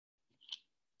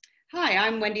Hi,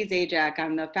 I'm Wendy Zajac.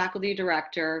 I'm the faculty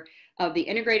director of the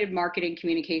Integrated Marketing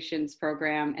Communications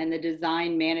Program and the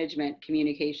Design Management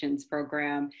Communications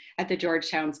Program at the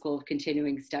Georgetown School of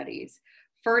Continuing Studies.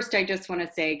 First, I just want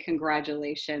to say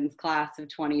congratulations, class of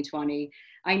 2020.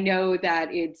 I know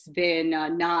that it's been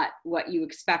not what you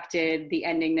expected, the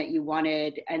ending that you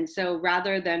wanted. And so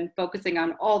rather than focusing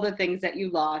on all the things that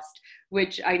you lost,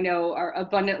 which I know are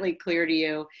abundantly clear to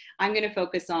you, I'm going to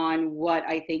focus on what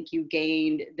I think you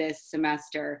gained this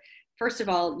semester. First of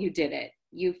all, you did it.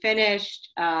 You finished.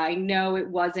 I know it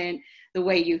wasn't the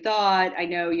way you thought. I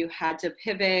know you had to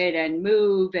pivot and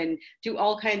move and do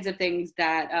all kinds of things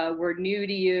that were new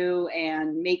to you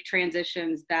and make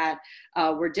transitions that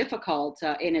were difficult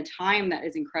in a time that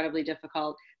is incredibly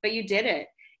difficult, but you did it.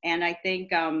 And I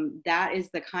think that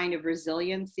is the kind of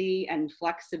resiliency and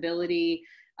flexibility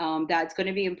that's going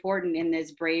to be important in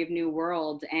this brave new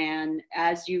world. And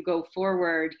as you go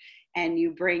forward and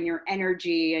you bring your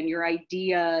energy and your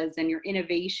ideas and your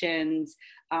innovations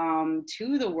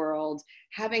to the world,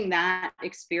 having that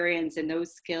experience and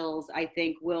those skills, I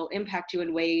think, will impact you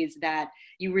in ways that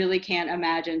you really can't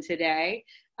imagine today.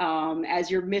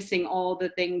 As you're missing all the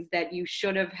things that you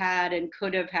should have had and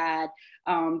could have had.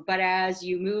 But as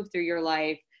you move through your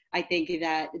life, I think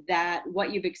that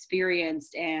what you've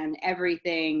experienced and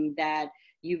everything that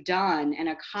you've done and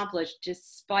accomplished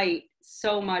despite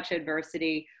so much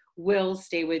adversity will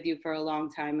stay with you for a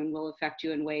long time and will affect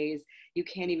you in ways you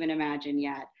can't even imagine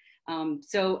yet.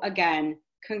 So again,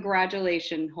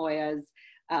 congratulations, Hoyas.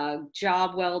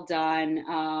 Job well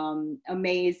done.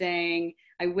 Amazing.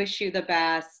 I wish you the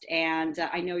best, and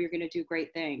I know you're going to do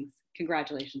great things.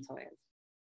 Congratulations, Hoyas.